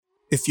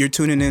If you're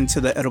tuning in to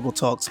the Edible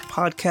Talks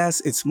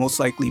podcast, it's most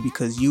likely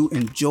because you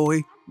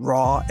enjoy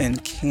raw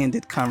and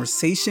candid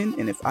conversation.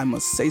 And if I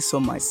must say so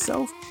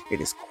myself, it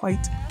is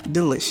quite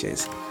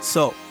delicious.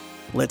 So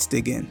let's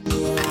dig in.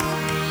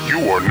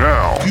 You are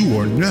now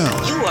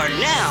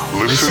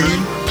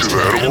listening to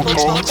the Edible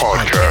Talks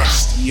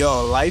podcast.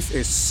 Yo, life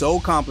is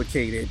so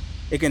complicated.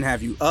 It can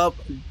have you up,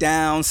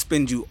 down,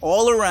 spin you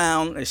all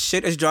around. The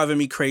shit is driving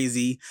me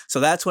crazy.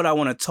 So that's what I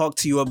want to talk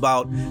to you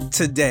about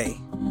today.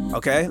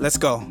 Okay, let's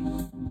go.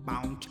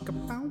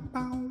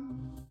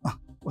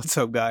 What's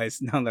up, guys?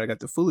 Now that I got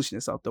the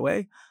foolishness out the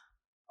way.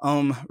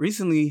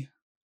 Recently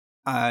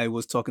I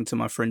was talking to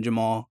my friend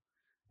Jamal,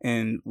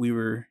 and we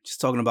were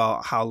just talking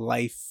about how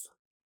life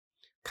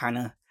kind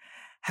of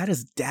had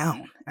us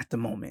down at the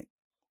moment.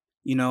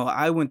 You know,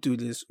 I went through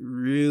this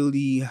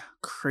really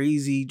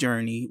crazy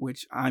journey,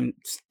 which I'm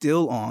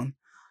still on.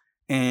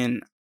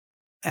 And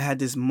I had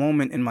this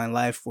moment in my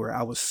life where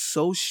I was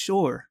so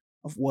sure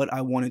of what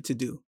I wanted to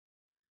do.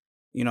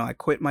 You know, I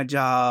quit my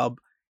job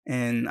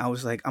and I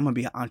was like, I'm going to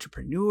be an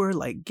entrepreneur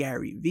like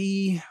Gary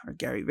Vee or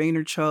Gary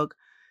Vaynerchuk,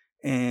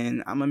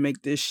 and I'm going to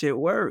make this shit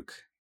work.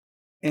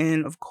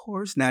 And of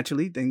course,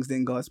 naturally, things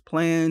didn't go as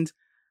planned.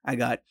 I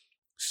got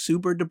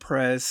super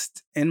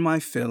depressed in my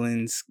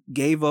feelings,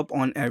 gave up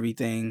on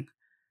everything,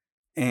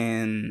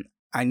 and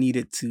I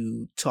needed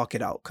to talk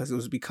it out because it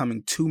was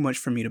becoming too much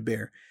for me to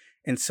bear.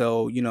 And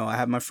so, you know, I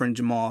have my friend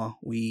Jamal.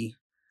 We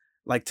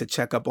like to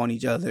check up on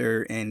each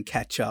other and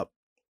catch up.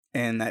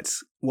 And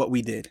that's what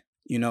we did.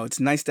 You know, it's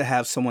nice to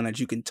have someone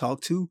that you can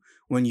talk to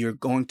when you're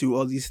going through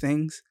all these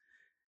things.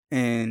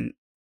 And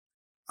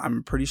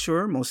I'm pretty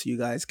sure most of you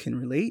guys can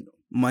relate.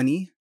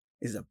 Money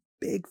is a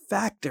big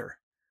factor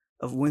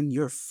of when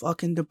you're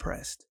fucking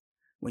depressed.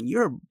 When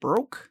you're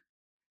broke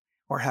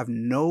or have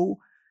no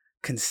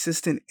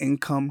consistent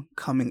income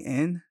coming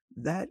in,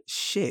 that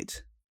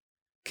shit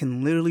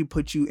can literally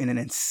put you in an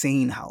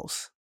insane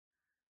house.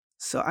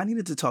 So I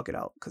needed to talk it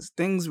out because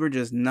things were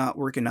just not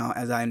working out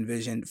as I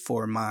envisioned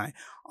for my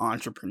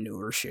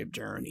entrepreneurship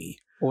journey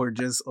or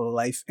just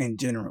life in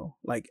general.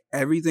 Like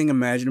everything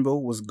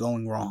imaginable was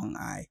going wrong.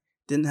 I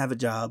didn't have a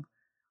job.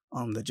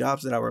 The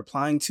jobs that I were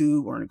applying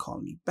to weren't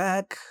calling me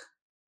back.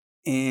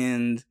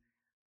 And,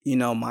 you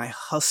know, my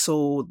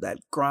hustle, that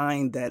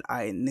grind that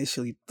I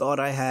initially thought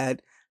I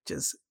had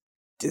just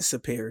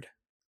disappeared.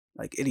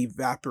 Like it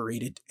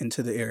evaporated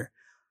into the air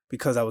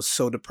because I was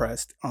so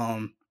depressed.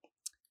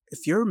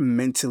 If you're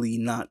mentally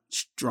not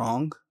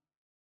strong,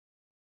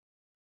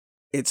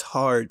 it's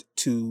hard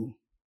to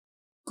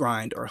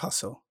grind or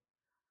hustle.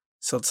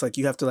 So it's like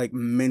you have to like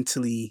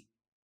mentally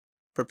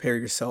prepare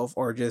yourself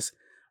or just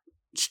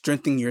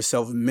strengthen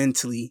yourself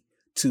mentally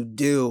to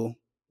deal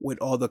with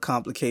all the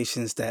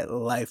complications that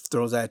life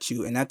throws at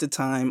you. And at the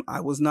time, I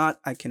was not,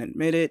 I can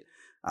admit it,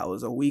 I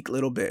was a weak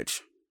little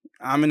bitch.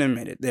 I'm gonna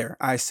admit it. There,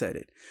 I said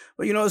it.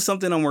 But you know, it's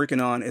something I'm working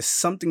on. It's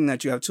something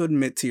that you have to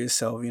admit to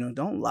yourself. You know,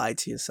 don't lie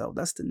to yourself.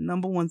 That's the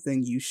number one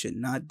thing you should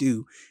not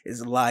do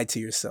is lie to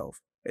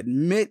yourself.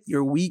 Admit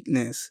your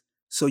weakness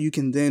so you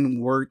can then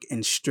work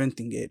and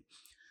strengthen it.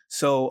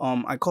 So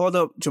I called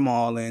up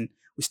Jamal and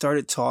we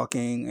started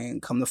talking,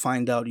 and come to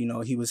find out, you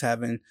know, he was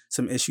having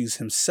some issues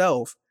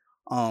himself.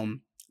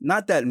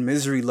 Not that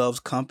misery loves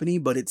company,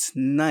 but it's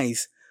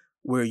nice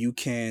where you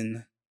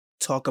can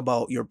talk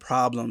about your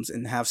problems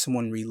and have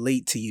someone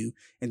relate to you,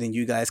 and then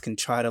you guys can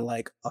try to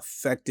like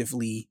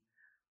effectively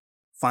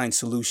find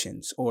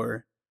solutions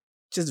or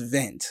just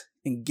vent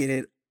and get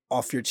it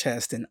off your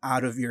chest and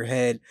out of your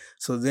head,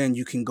 so then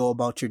you can go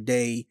about your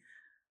day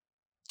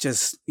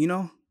just, you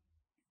know,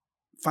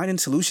 finding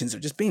solutions or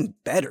just being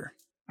better.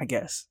 I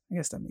guess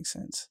that makes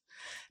sense.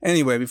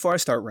 Anyway, before I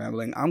start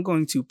rambling, I'm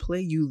going to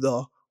play you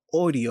the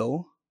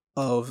audio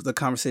of the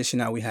conversation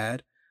that we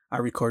had. I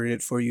recorded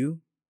it for you,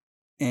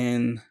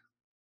 and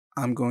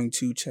I'm going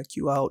to check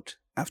you out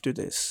after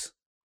this.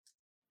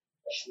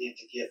 I just need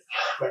to get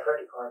my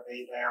credit card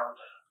paid down.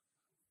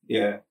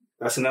 Yeah,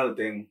 that's another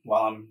thing.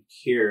 While I'm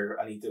here,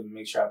 I need to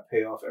make sure I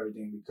pay off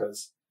everything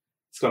because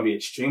it's going to be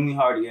extremely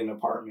hard to get an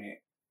apartment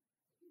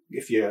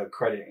if your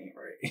credit ain't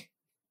right.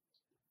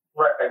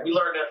 Right, we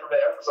learned that from the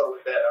episode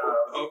with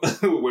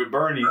that with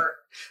Bernie.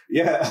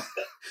 Yeah,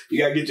 you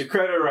got to get your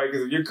credit right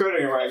because if your credit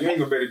ain't right, you ain't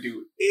going to be able to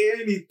do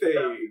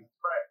anything.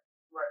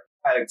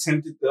 I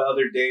attempted the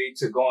other day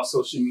to go on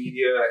social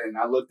media, and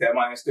I looked at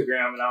my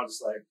Instagram, and I was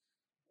just like,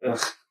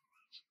 ugh.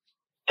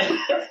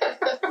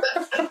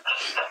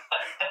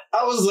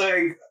 I was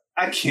like,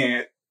 I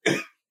can't.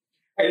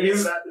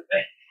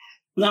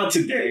 Not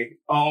today.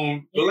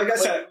 But like I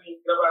said, you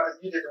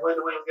did the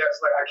Wendy Williams guy.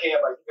 It's like I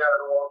can't. Like you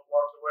gotta walk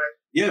away.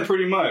 Yeah,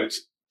 pretty much.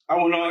 I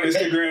went on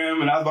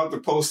Instagram and I was about to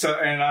post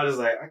something, and I was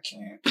like, I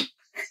can't.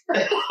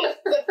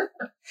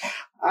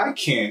 I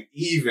can't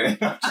even.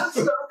 I thought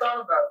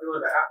about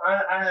doing that.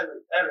 I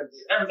haven't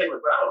taken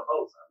it, but I don't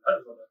post. I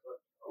just want to.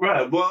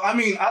 Right. Well, I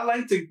mean, I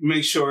like to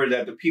make sure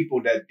that the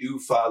people that do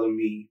follow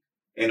me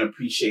and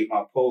appreciate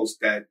my posts,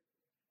 that,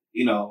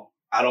 you know,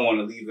 I don't want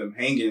to leave them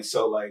hanging.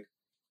 So, like,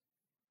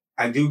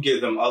 I do give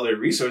them other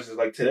resources.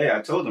 Like today,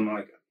 I told them,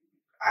 like,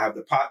 I have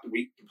the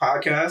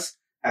podcast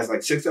has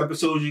like 6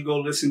 episodes you go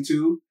listen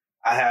to.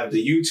 I have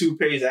the YouTube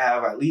page. I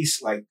have at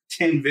least like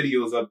 10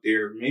 videos up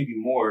there, maybe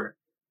more.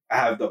 I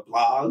have the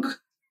blog.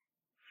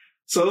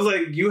 So it's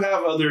like you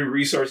have other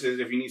resources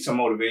if you need some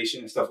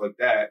motivation and stuff like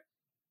that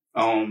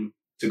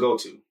to go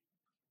to.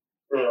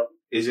 Yeah.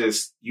 It's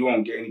just you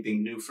won't get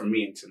anything new from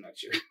me until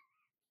next year.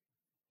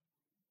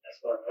 That's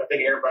fine. I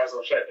think everybody's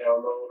on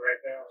shutdown mode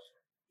right now.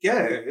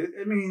 Yeah,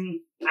 I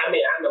mean,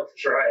 I know for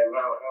sure I am.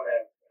 I'll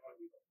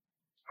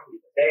be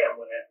damn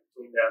what happened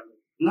between now and then.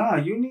 nah,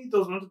 you need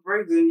those mental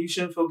breaks and you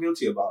shouldn't feel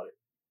guilty about it.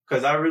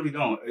 Because I really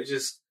don't. It's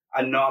just,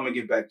 I know I'm going to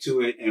get back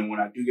to it. And when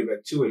I do get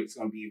back to it, it's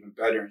going to be even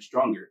better and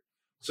stronger.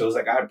 So it's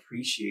like, I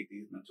appreciate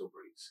these mental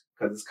breaks.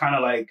 Because it's kind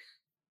of like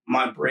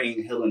my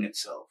brain healing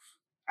itself.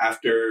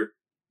 After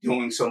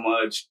doing so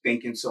much,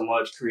 thinking so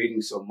much,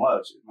 creating so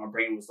much, my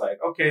brain was like,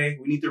 okay,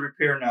 we need to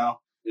repair now.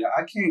 Yeah,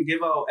 I can't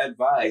give out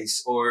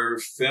advice or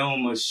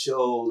film a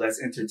show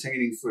that's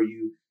entertaining for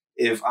you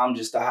if I'm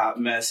just a hot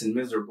mess and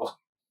miserable.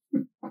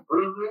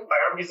 Mm-hmm.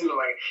 Like I'm using to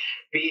like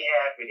be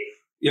happy.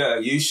 Yeah,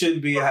 you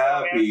should be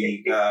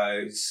happy,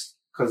 guys,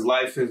 because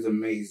life is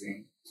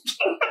amazing.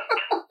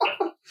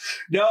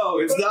 No,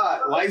 it's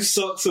not. Life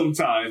sucks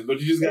sometimes, but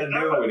you just got to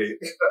deal with it.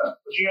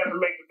 But you have to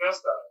make the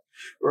best of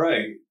it.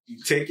 Right.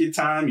 You take your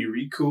time, you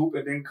recoup,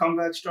 and then come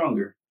back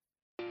stronger.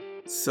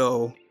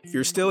 So, if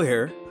you're still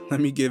here,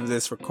 let me give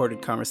this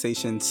recorded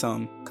conversation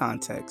some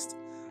context.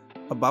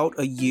 About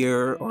a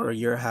year or a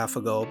year and a half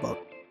ago, about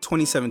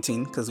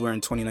 2017, because we're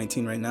in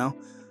 2019 right now,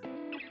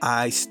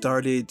 I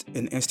started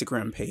an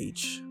Instagram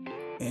page,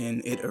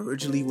 and it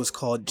originally was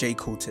called J.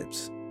 Cool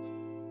Tips.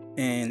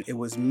 And it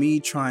was me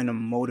trying to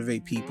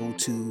motivate people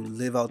to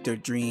live out their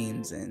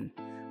dreams and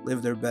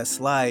live their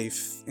best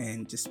life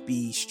and just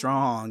be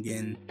strong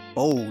and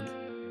bold.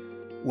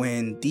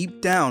 When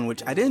deep down,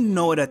 which I didn't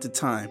know it at the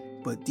time,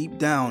 but deep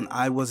down,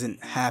 I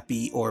wasn't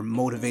happy or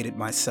motivated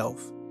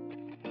myself.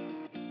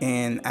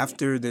 And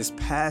after this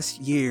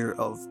past year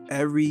of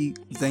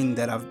everything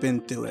that I've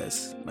been through,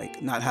 as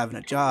like not having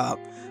a job,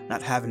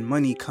 not having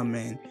money come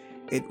in,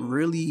 it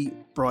really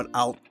brought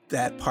out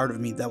that part of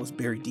me that was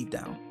buried deep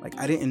down. Like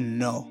I didn't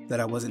know that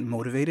I wasn't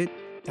motivated.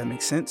 That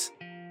makes sense.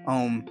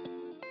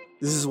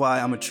 This is why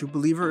I'm a true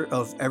believer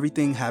of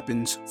everything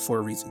happens for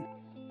a reason.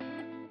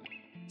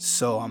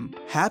 So I'm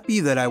happy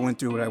that I went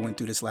through what I went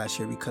through this last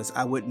year, because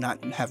I would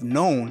not have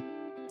known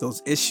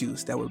those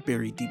issues that were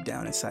buried deep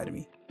down inside of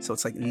me. So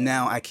it's like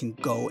now I can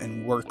go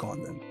and work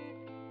on them,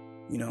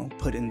 you know,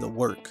 put in the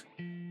work.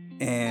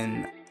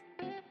 And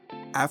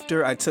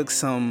after I took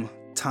some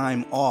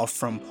time off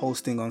from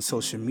posting on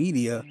social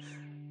media,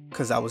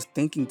 because I was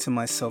thinking to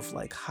myself,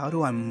 like, how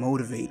do I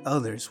motivate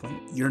others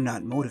when you're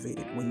not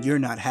motivated, when you're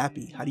not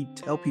happy? How do you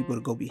tell people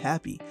to go be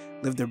happy,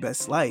 live their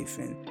best life,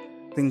 and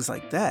things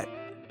like that?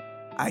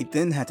 I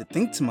then had to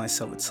think to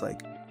myself, it's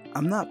like,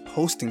 I'm not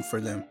posting for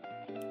them.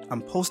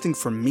 I'm posting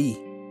for me.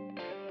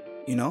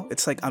 You know,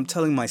 it's like I'm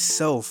telling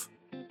myself,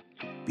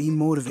 be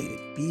motivated,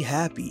 be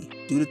happy,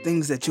 do the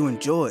things that you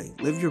enjoy,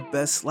 live your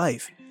best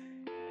life.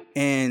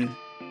 And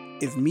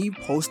if me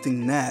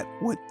posting that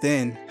would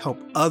then help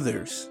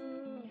others,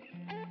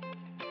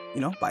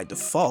 you know, by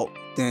default,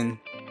 then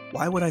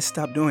why would I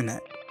stop doing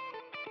that?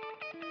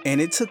 And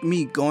it took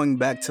me going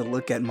back to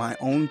look at my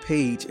own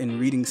page and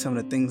reading some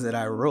of the things that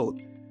I wrote.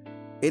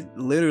 It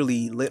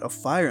literally lit a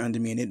fire under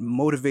me, and it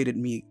motivated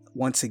me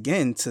once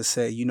again to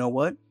say, you know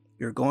what?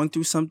 You're going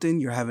through something,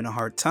 you're having a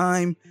hard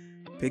time,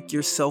 pick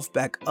yourself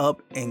back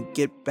up and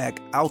get back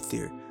out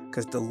there.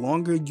 Because the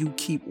longer you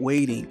keep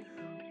waiting,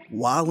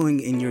 wallowing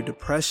in your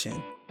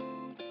depression,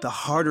 the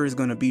harder it's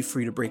going to be for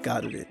you to break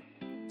out of it.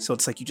 So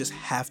it's like you just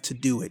have to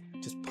do it.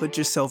 Just put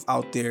yourself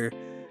out there.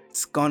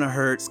 It's gonna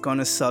hurt, it's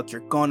gonna suck,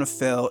 you're gonna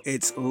fail.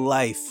 It's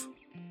life.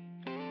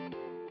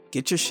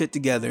 Get your shit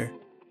together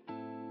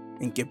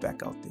and get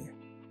back out there.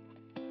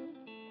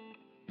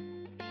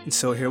 And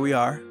so here we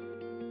are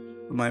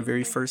with my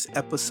very first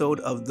episode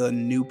of the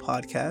new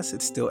podcast.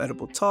 It's still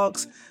Edible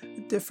Talks,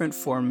 a different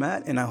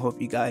format, and I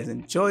hope you guys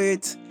enjoy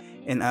it.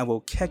 And I will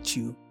catch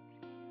you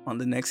on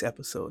the next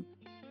episode.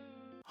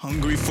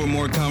 Hungry for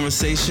more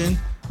conversation?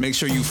 Make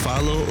sure you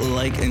follow,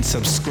 like, and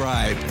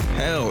subscribe.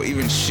 Hell,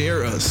 even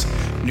share us.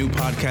 New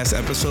podcast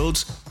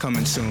episodes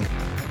coming soon.